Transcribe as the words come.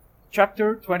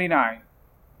Chapter 29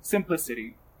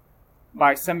 Simplicity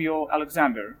by Samuel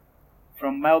Alexander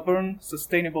from Melbourne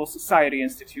Sustainable Society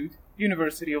Institute,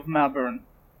 University of Melbourne,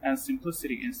 and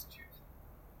Simplicity Institute.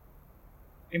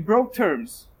 In broad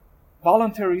terms,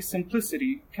 voluntary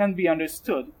simplicity can be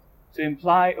understood to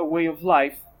imply a way of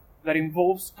life that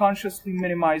involves consciously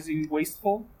minimizing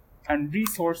wasteful and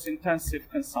resource-intensive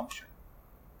consumption.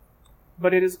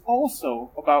 But it is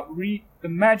also about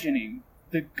reimagining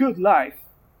the good life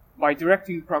by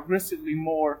directing progressively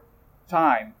more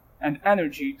time and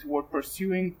energy toward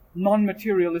pursuing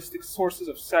non-materialistic sources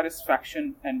of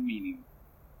satisfaction and meaning.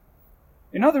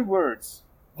 In other words,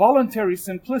 voluntary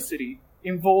simplicity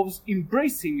involves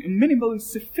embracing a minimally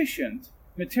sufficient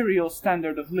material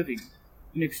standard of living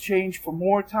in exchange for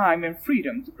more time and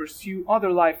freedom to pursue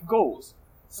other life goals,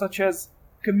 such as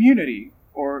community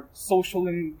or social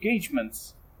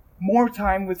engagements, more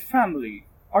time with family,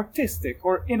 artistic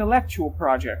or intellectual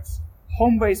projects,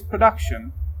 home-based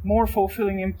production, more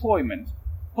fulfilling employment,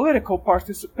 political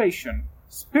participation,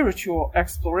 spiritual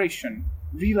exploration,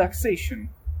 relaxation,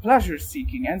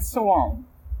 pleasure-seeking, and so on,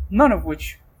 none of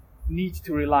which need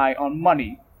to rely on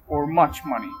money or much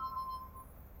money.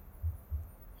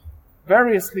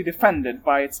 Variously defended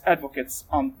by its advocates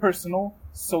on personal,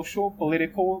 social,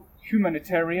 political,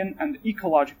 humanitarian, and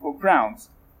ecological grounds,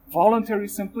 voluntary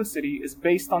simplicity is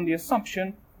based on the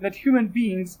assumption that human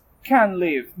beings can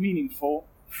live meaningful,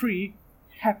 free,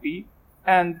 happy,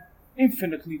 and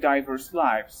infinitely diverse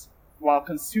lives, while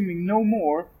consuming no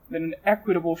more than an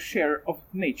equitable share of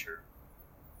nature.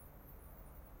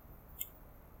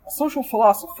 A social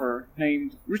philosopher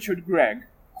named Richard Gregg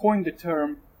coined the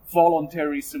term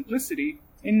voluntary simplicity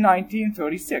in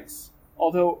 1936,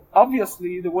 although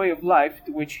obviously the way of life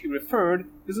to which he referred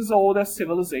is as old as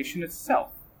civilization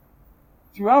itself.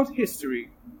 Throughout history,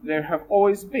 there have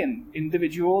always been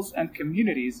individuals and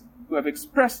communities who have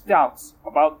expressed doubts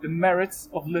about the merits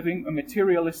of living a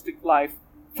materialistic life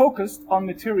focused on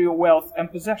material wealth and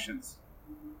possessions.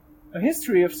 A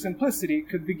history of simplicity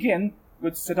could begin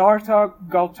with Siddhartha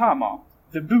Gautama,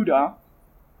 the Buddha,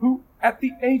 who at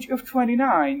the age of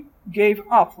 29 gave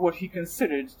up what he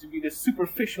considered to be the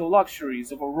superficial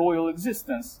luxuries of a royal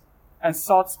existence and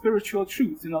sought spiritual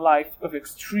truth in a life of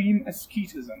extreme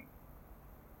asceticism.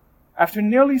 After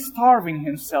nearly starving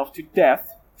himself to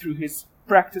death through his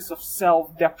practice of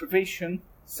self-deprivation,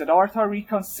 Siddhartha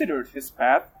reconsidered his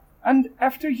path, and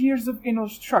after years of inner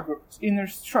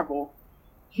struggle,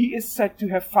 he is said to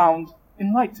have found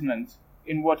enlightenment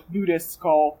in what Buddhists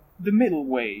call the middle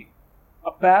way,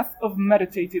 a path of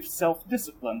meditative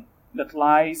self-discipline that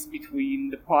lies between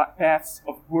the paths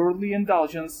of worldly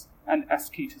indulgence and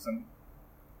asceticism.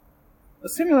 A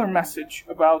similar message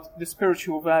about the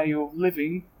spiritual value of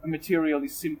living a materially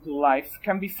simple life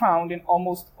can be found in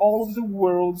almost all of the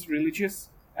world's religious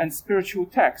and spiritual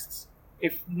texts,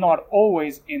 if not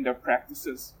always in their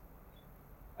practices,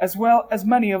 as well as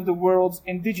many of the world's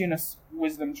indigenous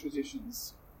wisdom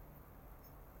traditions.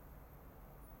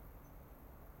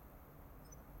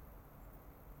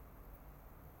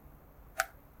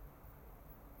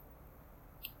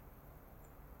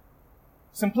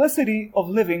 Simplicity of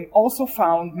living also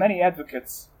found many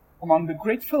advocates among the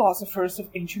great philosophers of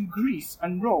ancient Greece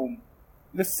and Rome,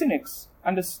 the Cynics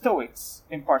and the Stoics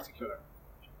in particular.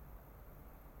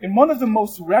 In one of the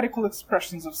most radical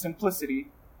expressions of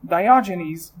simplicity,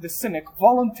 Diogenes the Cynic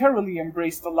voluntarily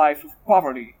embraced a life of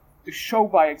poverty to show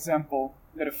by example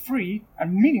that a free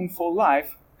and meaningful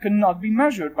life cannot be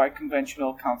measured by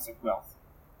conventional counts of wealth.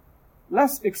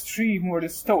 Less extreme were the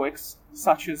Stoics,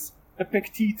 such as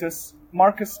Epictetus,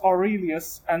 Marcus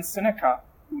Aurelius, and Seneca,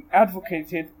 who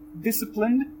advocated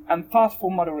disciplined and thoughtful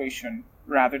moderation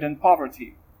rather than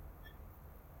poverty.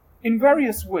 In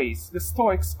various ways, the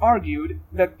Stoics argued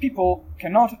that people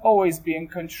cannot always be in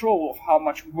control of how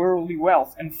much worldly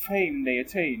wealth and fame they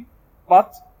attain,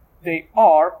 but they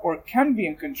are or can be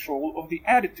in control of the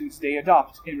attitudes they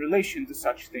adopt in relation to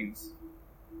such things.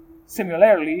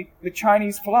 Similarly, the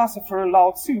Chinese philosopher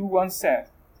Lao Tzu once said,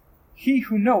 "He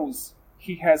who knows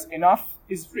he has enough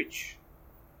is rich,"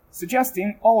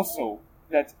 suggesting also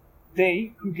that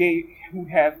they who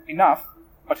have enough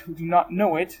but who do not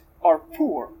know it are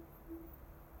poor.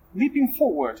 Leaping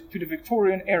forward to the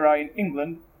Victorian era in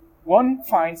England, one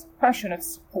finds passionate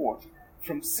support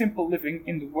from simple living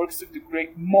in the works of the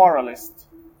great moralists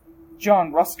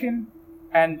John Ruskin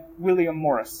and William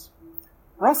Morris.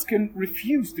 Ruskin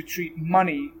refused to treat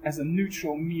money as a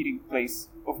neutral meeting place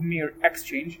of mere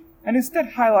exchange, and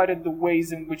instead highlighted the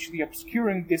ways in which the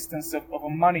obscuring distance of a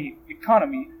money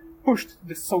economy pushed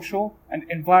the social and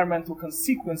environmental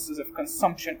consequences of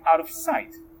consumption out of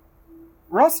sight.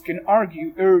 Ruskin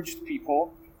urged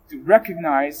people to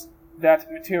recognize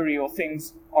that material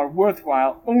things are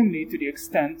worthwhile only to the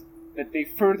extent that they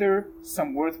further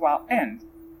some worthwhile end,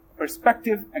 a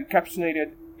perspective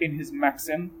encapsulated in his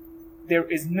maxim, "There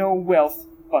is no wealth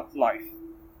but life."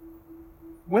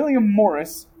 William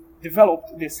Morris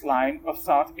developed this line of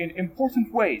thought in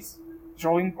important ways,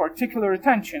 drawing particular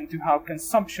attention to how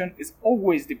consumption is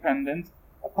always dependent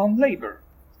upon labor.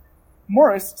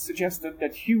 Morris suggested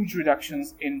that huge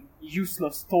reductions in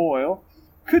useless toil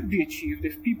could be achieved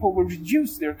if people would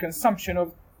reduce their consumption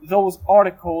of those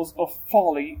articles of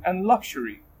folly and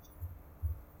luxury.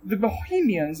 The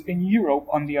Bohemians in Europe,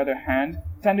 on the other hand,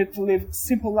 tended to live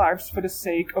simple lives for the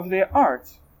sake of their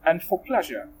art and for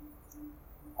pleasure.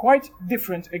 Quite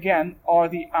different again are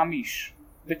the Amish,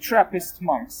 the Trappist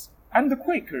monks, and the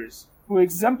Quakers, who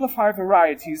exemplify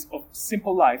varieties of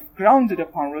simple life grounded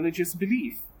upon religious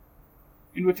belief.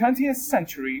 In the 20th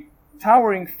century,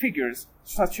 towering figures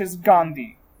such as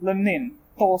Gandhi, Lenin,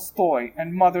 Tolstoy,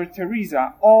 and Mother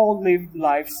Teresa all lived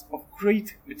lives of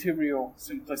great material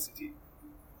simplicity.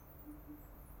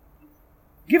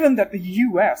 Given that the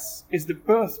US is the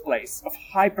birthplace of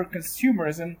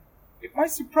hyper-consumerism, it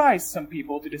might surprise some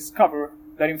people to discover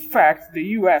that in fact the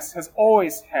US has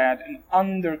always had an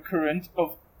undercurrent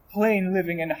of plain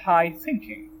living and high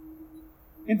thinking.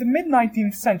 In the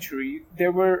mid-19th century,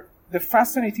 there were the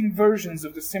fascinating versions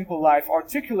of the simple life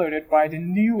articulated by the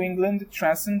New England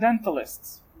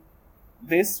Transcendentalists.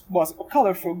 This was a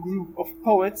colorful group of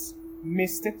poets,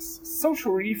 mystics,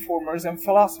 social reformers, and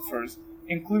philosophers,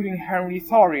 including Henry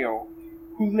Thoreau,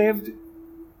 who lived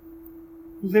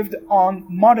on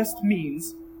modest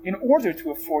means in order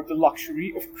to afford the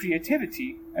luxury of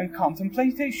creativity and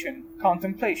contemplation.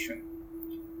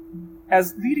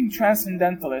 As leading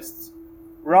transcendentalists,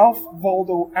 Ralph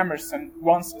Waldo Emerson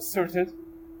once asserted,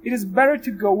 "It is better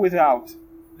to go without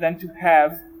than to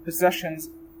have possessions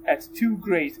at too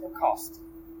great a cost."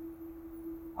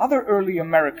 Other early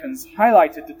Americans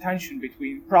highlighted the tension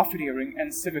between profiteering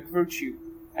and civic virtue,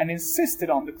 and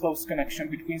insisted on the close connection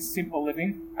between simple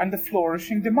living and the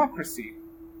flourishing democracy.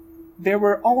 There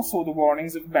were also the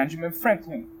warnings of Benjamin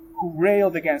Franklin, who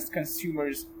railed against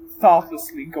consumers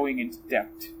thoughtlessly going into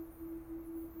debt.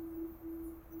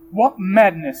 What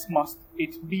madness must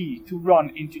it be to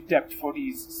run into debt for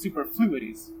these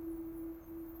superfluities?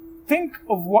 Think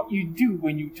of what you do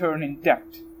when you turn in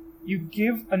debt. You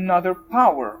give another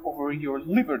power over your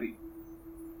liberty.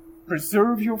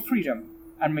 Preserve your freedom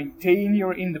and maintain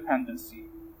your independency.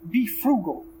 Be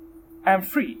frugal and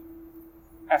free,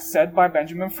 as said by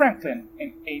Benjamin Franklin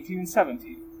in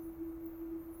 1870.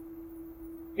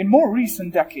 In more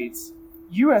recent decades,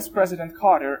 US President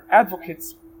Carter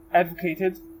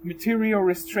advocated material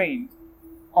restraint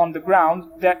on the ground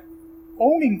that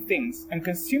owning things and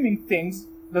consuming things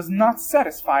does not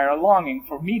satisfy our longing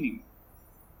for meaning.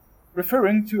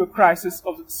 Referring to a crisis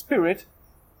of spirit,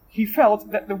 he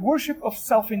felt that the worship of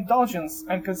self-indulgence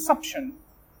and consumption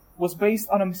was based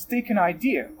on a mistaken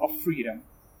idea of freedom.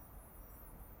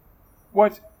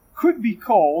 What could be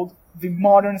called the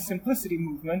modern simplicity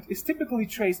movement is typically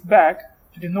traced back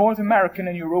to the North American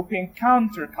and European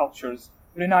countercultures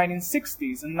of the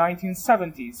 1960s and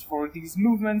 1970s, for these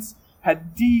movements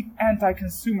had deep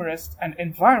anti-consumerist and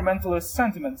environmentalist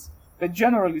sentiments that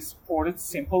generally supported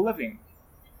simple living.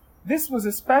 This was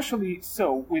especially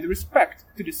so with respect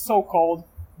to the so-called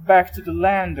Back to the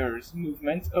Landers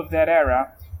movement of that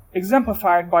era,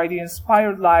 exemplified by the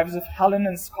inspired lives of Helen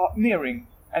and Scott Nearing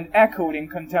and echoed in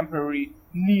contemporary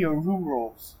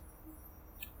neo-rurals.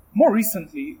 More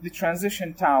recently, the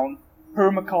transition town,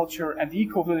 permaculture, and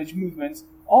eco-village movements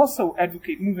also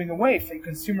advocate moving away from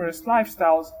consumerist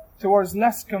lifestyles towards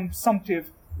less consumptive,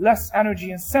 less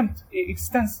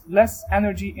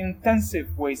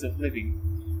energy-intensive ways of living.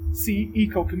 See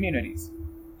eco-communities.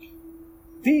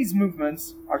 These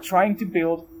movements are trying to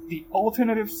build the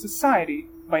alternative society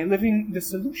by living the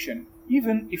solution,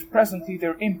 even if presently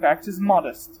their impact is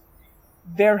modest.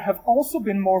 There have also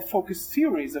been more focused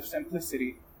theories of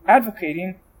simplicity,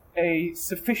 advocating a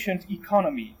sufficient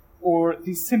economy, or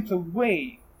the simpler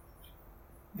way.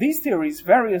 These theories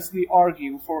variously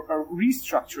argue for a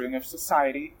restructuring of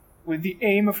society with the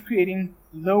aim of creating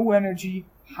low-energy,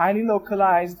 highly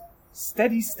localized,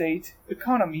 steady-state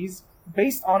economies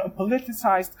based on a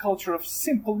politicized culture of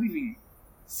simple living.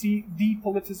 See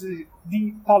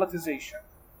depolitization.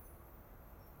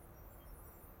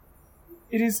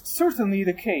 It is certainly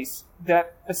the case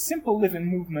that a simple living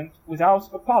movement without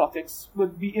a politics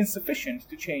would be insufficient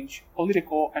to change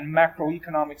political and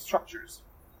macroeconomic structures.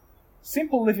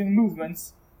 Simple living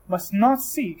movements must not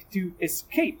seek to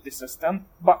escape the system,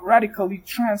 but radically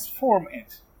transform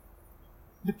it.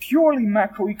 The purely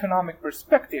macroeconomic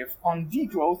perspective on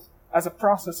degrowth as a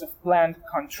process of planned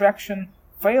contraction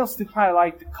fails to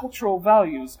highlight the cultural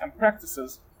values and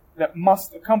practices that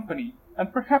must accompany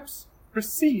and perhaps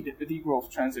precede the degrowth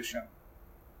transition.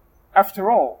 After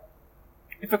all,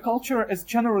 if a culture is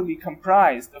generally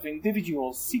comprised of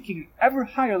individuals seeking ever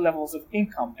higher levels of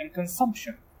income and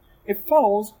consumption, it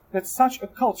follows that such a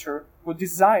culture would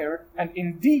desire and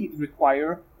indeed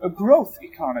require a growth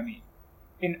economy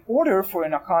in order for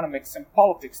an economics and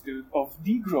politics of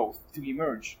degrowth to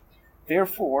emerge.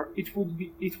 Therefore, it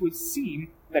would seem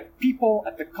that people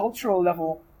at the cultural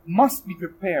level must be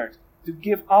prepared to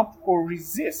give up or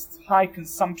resist high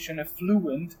consumption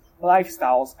affluent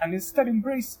lifestyles and instead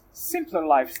embrace simpler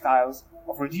lifestyles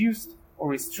of reduced or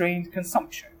restrained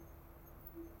consumption.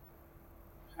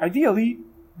 Ideally,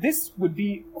 this would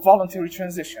be a voluntary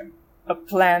transition, a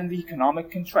planned economic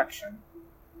contraction.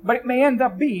 But it may end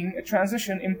up being a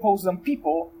transition imposed on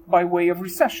people by way of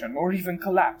recession or even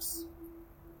collapse.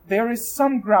 There is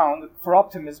some ground for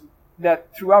optimism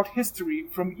that throughout history,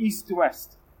 from east to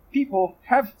west, people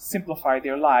have simplified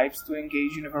their lives to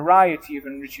engage in a variety of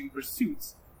enriching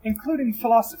pursuits, including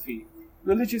philosophy,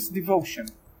 religious devotion,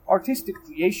 artistic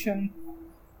creation,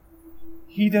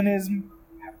 hedonism,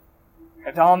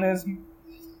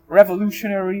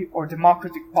 revolutionary or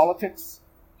democratic politics,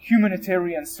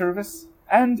 humanitarian service,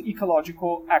 and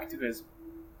ecological activism.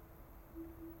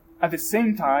 At the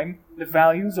same time, the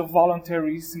values of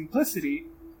voluntary simplicity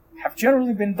have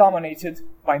generally been dominated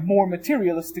by more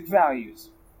materialistic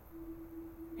values.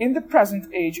 In the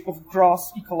present age of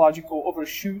gross ecological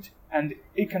overshoot and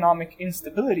economic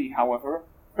instability, however,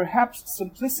 perhaps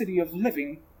simplicity of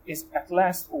living is at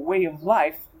last a way of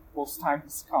life whose time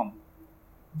has come.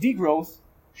 Degrowth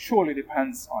surely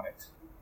depends on it.